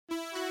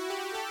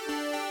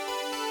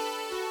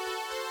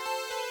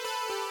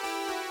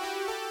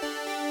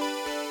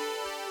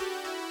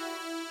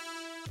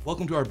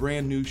Welcome to our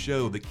brand new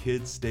show, The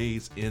Kid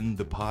Stays in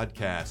the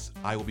Podcast.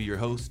 I will be your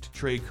host,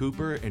 Trey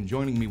Cooper, and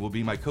joining me will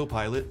be my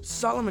co-pilot,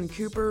 Solomon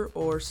Cooper,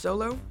 or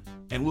Solo.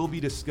 And we'll be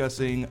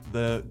discussing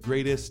the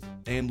greatest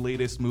and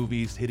latest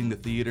movies hitting the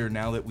theater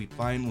now that we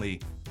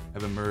finally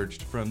have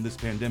emerged from this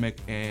pandemic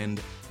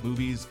and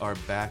movies are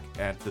back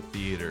at the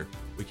theater.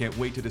 We can't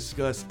wait to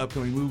discuss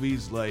upcoming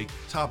movies like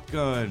Top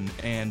Gun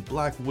and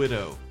Black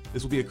Widow.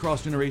 This will be a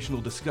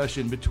cross-generational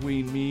discussion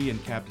between me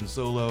and Captain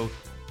Solo,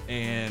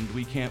 and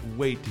we can't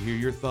wait to hear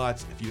your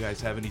thoughts. If you guys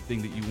have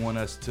anything that you want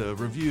us to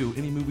review,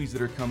 any movies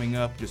that are coming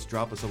up, just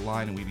drop us a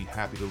line and we'd be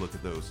happy to look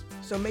at those.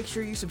 So make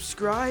sure you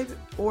subscribe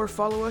or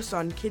follow us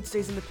on Kid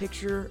Stays in the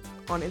Picture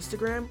on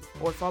Instagram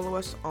or follow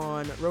us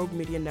on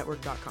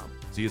RogueMediaNetwork.com.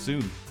 See you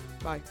soon.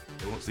 Bye.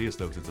 They won't see us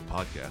though because it's a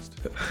podcast.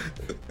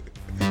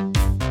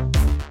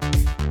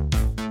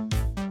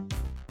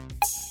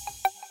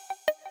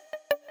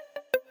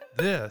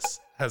 This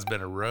has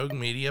been a Rogue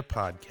Media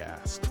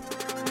podcast.